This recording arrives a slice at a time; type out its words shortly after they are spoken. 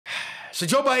So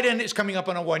Joe Biden is coming up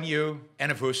on a one-year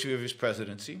anniversary of his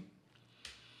presidency.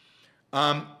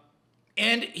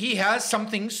 And he has some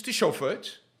things to show for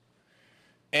it,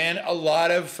 and a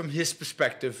lot of, from his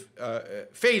perspective,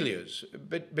 failures.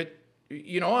 But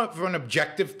you know, from an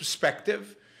objective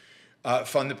perspective,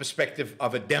 from the perspective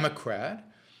of a Democrat,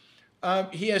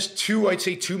 he has I'd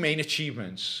say two main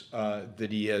achievements that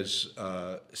he has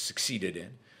succeeded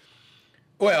in.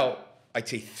 Well, I'd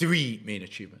say three main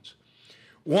achievements.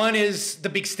 One is the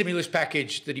big stimulus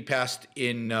package that he passed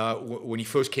in when he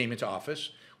first came into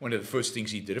office. One of the first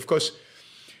things he did. Of course,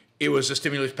 it was a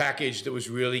stimulus package that was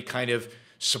really kind of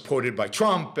supported by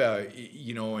Trump,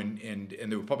 you know, and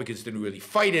the Republicans didn't really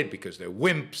fight it because they're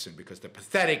wimps and because they're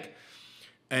pathetic,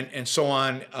 and so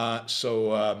on.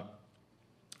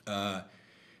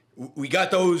 We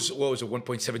got those. What was it?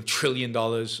 $1.7 trillion.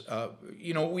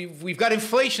 You know, we've got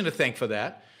inflation to thank for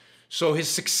that. So his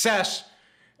success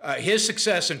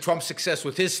and Trump's success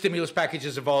with his stimulus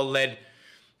packages have all led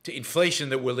to inflation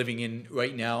that we're living in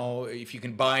right now. If you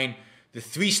combine the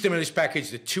three stimulus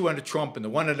packages, the two under Trump and the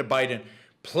one under Biden,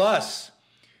 plus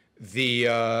the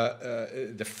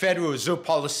Federal Reserve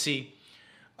policy,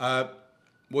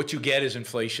 what you get is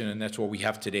inflation, and that's what we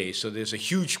have today. So there's a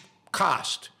huge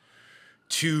cost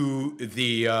to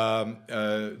the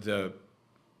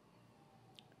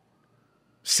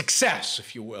success,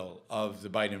 if you will, of the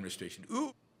Biden administration.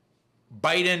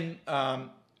 Biden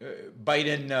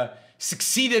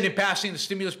succeeded in passing the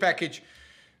stimulus package,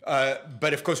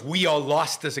 but of course we all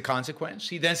lost as a consequence.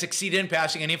 He then succeeded in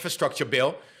passing an infrastructure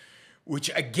bill,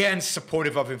 which again,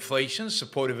 supportive of inflation,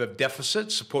 supportive of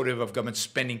deficits, supportive of government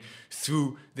spending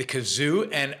through the kazoo.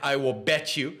 And I will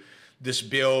bet you this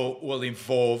bill will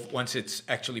involve, once it's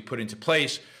actually put into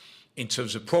place, in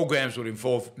terms of programs, will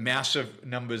involve massive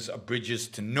numbers of bridges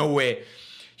to nowhere,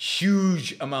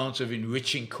 huge amounts of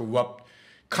enriching corrupt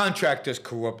contractors,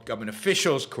 corrupt government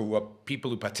officials, corrupt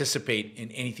people who participate in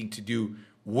anything to do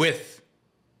with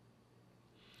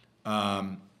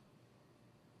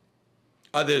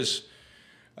others.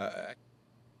 But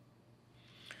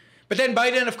then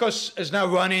Biden, of course, has now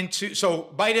run into,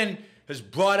 so Biden has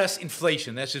brought us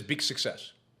inflation. That's his big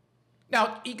success.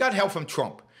 Now, he got help from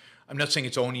Trump. I'm not saying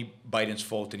it's only Biden's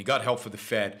fault, and he got help from the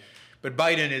Fed, but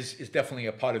Biden is definitely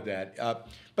a part of that.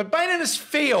 But Biden has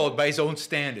failed by his own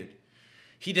standard.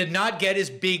 He did not get his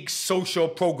big social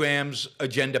programs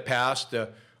agenda passed, the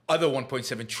other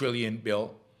 $1.7 trillion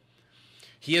bill.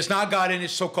 He has not gotten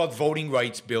his so-called voting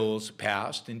rights bills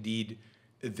passed. Indeed,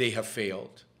 they have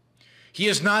failed. He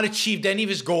has not achieved any of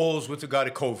his goals with regard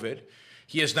to COVID.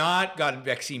 He has not gotten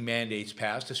vaccine mandates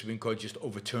passed. The Supreme Court just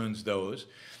overturns those.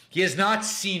 He has not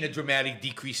seen a dramatic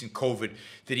decrease in COVID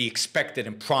that he expected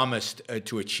and promised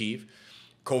to achieve.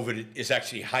 COVID is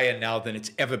actually higher now than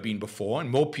it's ever been before, and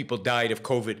more people died of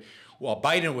COVID while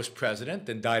Biden was president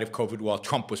than died of COVID while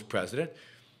Trump was president.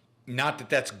 Not that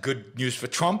that's good news for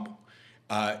Trump.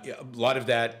 A lot of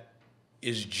that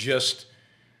is just,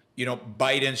 you know,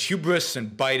 Biden's hubris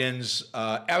and Biden's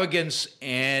arrogance,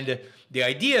 and the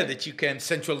idea that you can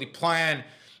centrally plan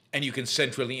and you can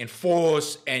centrally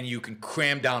enforce and you can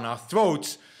cram down our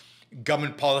throats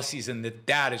government policies, and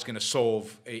that is going to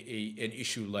solve an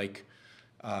issue like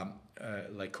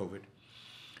COVID.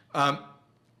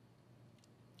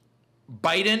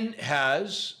 Biden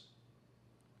has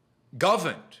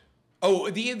governed. Oh,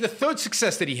 the third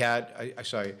success that he had,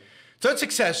 third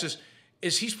success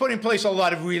is he's put in place a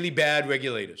lot of really bad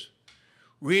regulators,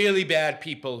 really bad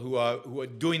people who are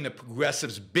doing the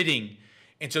progressives' bidding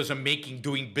in terms of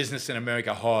doing business in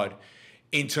America hard,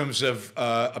 in terms of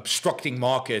obstructing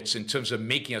markets, in terms of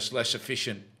making us less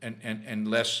efficient and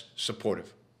less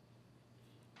supportive.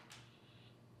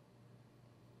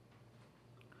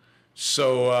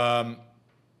 So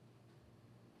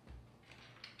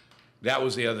that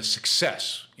was the other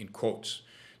success, in quotes.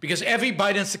 Because every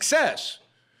Biden success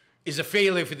is a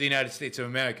failure for the United States of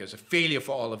America, is a failure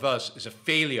for all of us, is a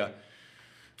failure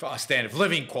for our standard of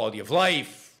living, quality of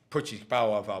life, purchasing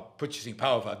power of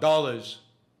our dollars.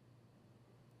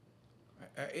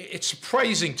 It's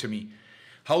surprising to me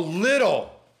how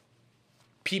little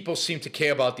people seem to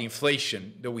care about the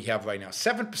inflation that we have right now.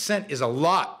 7% is a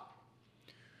lot.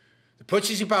 The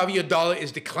purchasing power of your dollar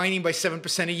is declining by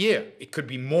 7% a year. It could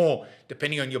be more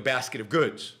depending on your basket of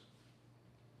goods.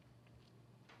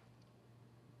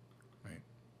 Right.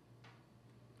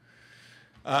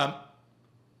 All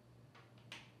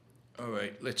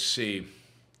right, let's see.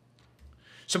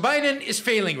 So Biden is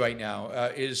failing right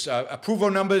now. His approval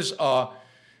numbers are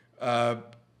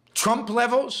Trump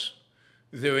levels.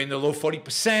 They're in the low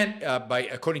 40%.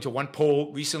 According to one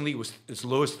poll recently, it was as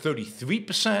low as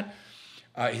 33%.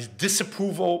 His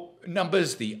disapproval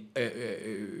numbers, the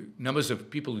numbers of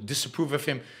people who disapprove of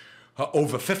him, are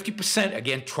over 50%.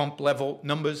 Again, Trump-level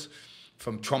numbers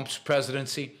from Trump's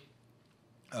presidency.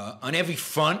 On every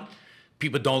front,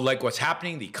 people don't like what's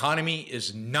happening. The economy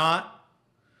is not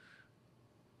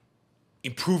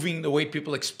improving the way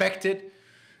people expected.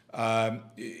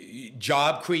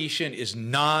 Job creation is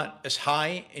not as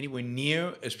high, anywhere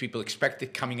near as people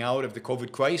expected coming out of the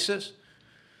COVID crisis.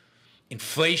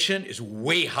 Inflation is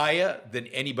way higher than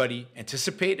anybody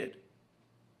anticipated.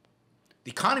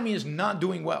 The economy is not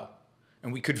doing well.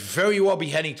 And we could very well be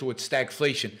heading towards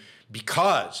stagflation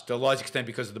because, to a large extent,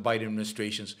 because of the Biden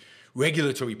administration's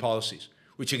regulatory policies,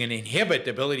 which are going to inhibit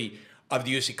the ability of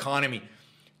the U.S. economy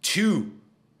to,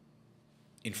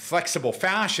 in flexible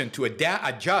fashion, to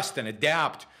adjust and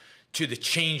adapt to the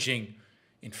changing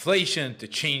inflation, to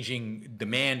changing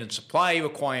demand and supply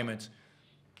requirements,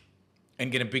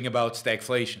 and going to bring about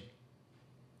stagflation.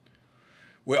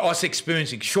 We're also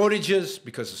experiencing shortages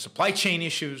because of supply chain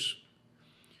issues,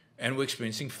 and we're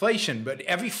experiencing inflation. But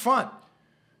every front,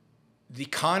 the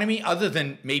economy, other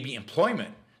than maybe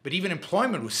employment, but even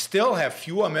employment, we still have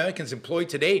fewer Americans employed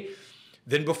today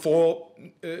than before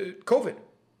COVID.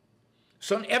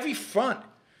 So on every front,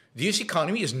 the U.S.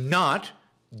 economy is not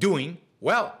doing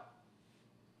well.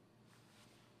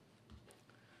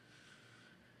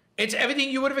 It's everything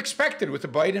you would have expected with the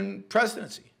Biden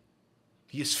presidency.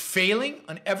 He is failing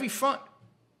on every front.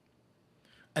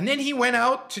 And then he went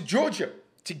out to Georgia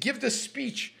to give this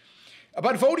speech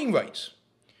about voting rights.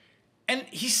 And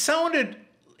he sounded,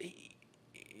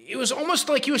 it was almost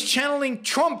like he was channeling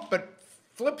Trump, but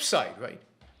flip side, right?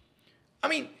 I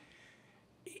mean,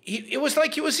 it was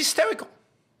like he was hysterical.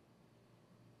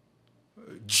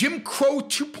 Jim Crow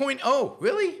 2.0,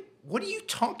 really? What are you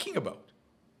talking about?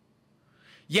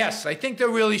 Yes, I think there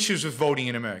are real issues with voting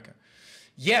in America.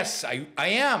 Yes, I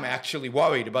am actually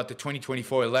worried about the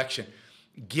 2024 election,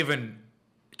 given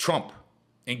Trump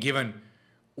and given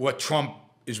what Trump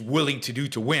is willing to do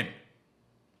to win.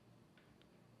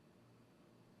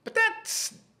 But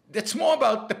that's more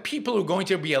about the people who are going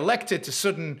to be elected to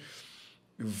certain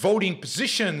voting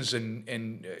positions,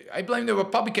 and I blame the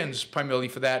Republicans primarily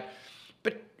for that.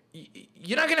 But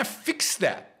you're not going to fix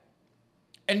that.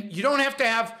 And you don't have to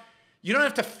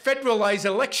federalize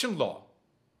election law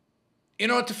in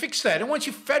order to fix that. And once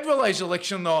you federalize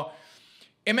election law,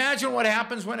 imagine what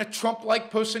happens when a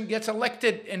Trump-like person gets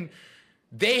elected and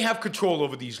they have control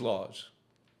over these laws.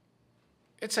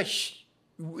 It's a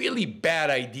really bad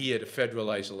idea to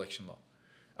federalize election law.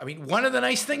 I mean, one of the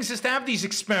nice things is to have these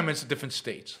experiments in different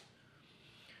states.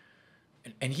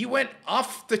 And he went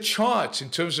off the charts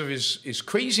in terms of his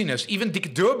craziness. Even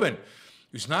Dick Durbin,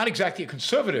 who's not exactly a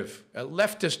conservative, a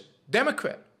leftist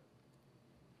Democrat,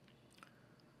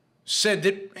 said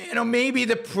that, maybe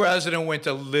the president went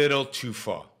a little too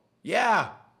far. Yeah,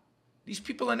 these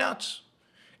people are nuts.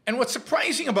 And what's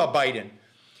surprising about Biden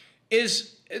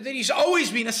is that he's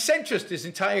always been a centrist his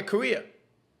entire career.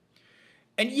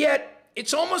 And yet,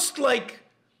 it's almost like,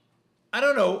 I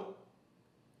don't know,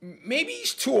 maybe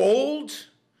he's too old,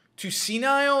 too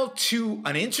senile, too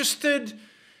uninterested,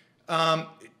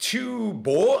 too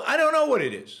bored. I don't know what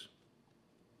it is.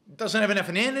 Doesn't have enough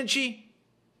energy.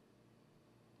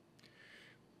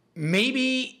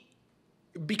 Maybe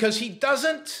because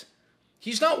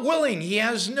he's not willing. He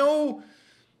has no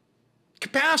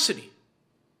capacity.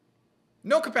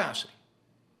 No capacity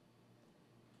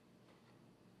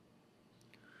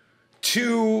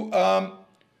to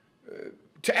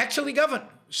actually govern.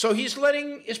 So he's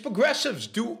letting his progressives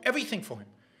do everything for him.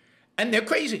 And they're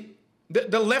crazy.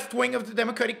 The left wing of the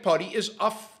Democratic Party is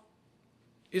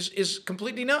is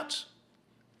completely nuts.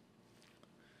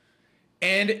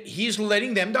 And he's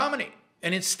letting them dominate.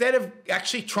 And instead of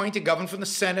actually trying to govern from the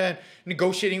Senate,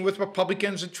 negotiating with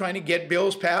Republicans and trying to get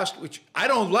bills passed, which I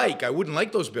don't like, I wouldn't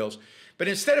like those bills, but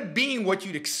instead of being what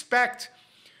you'd expect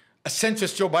a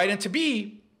centrist Joe Biden to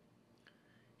be,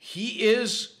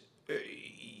 he's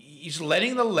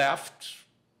letting the left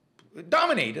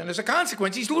dominate. And as a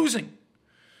consequence, he's losing.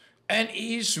 And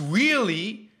he's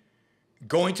really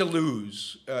going to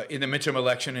lose in the midterm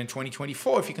election in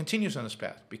 2024 if he continues on this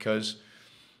path, because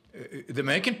the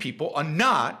American people are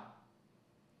not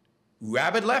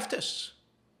rabid leftists.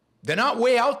 They're not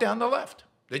way out there on the left.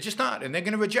 They're just not, and they're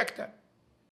going to reject that.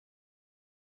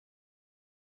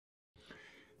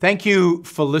 Thank you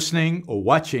for listening or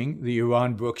watching the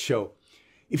Yaron Brooks Show.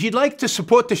 If you'd like to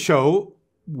support the show,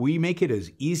 we make it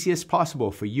as easy as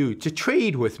possible for you to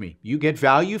trade with me. You get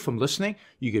value from listening.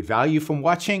 You get value from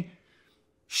watching.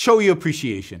 show your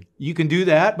appreciation. You can do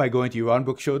that by going to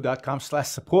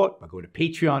YourOnBookShow.com/support, by going to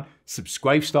Patreon,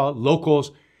 Subscribestar,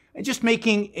 Locals, and just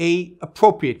making a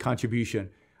appropriate contribution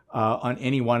on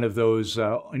any one of those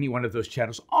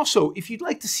channels. Also, if you'd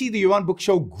like to see the Your Own Book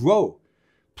Show grow,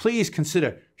 please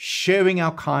consider sharing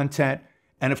our content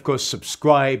and, of course,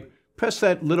 subscribe. Press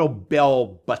that little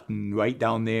bell button right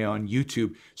down there on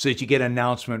YouTube so that you get an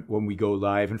announcement when we go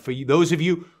live. And for those of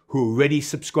you who are already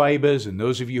subscribers and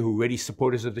those of you who are already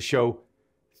supporters of the show,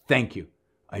 thank you.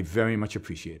 I very much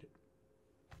appreciate it.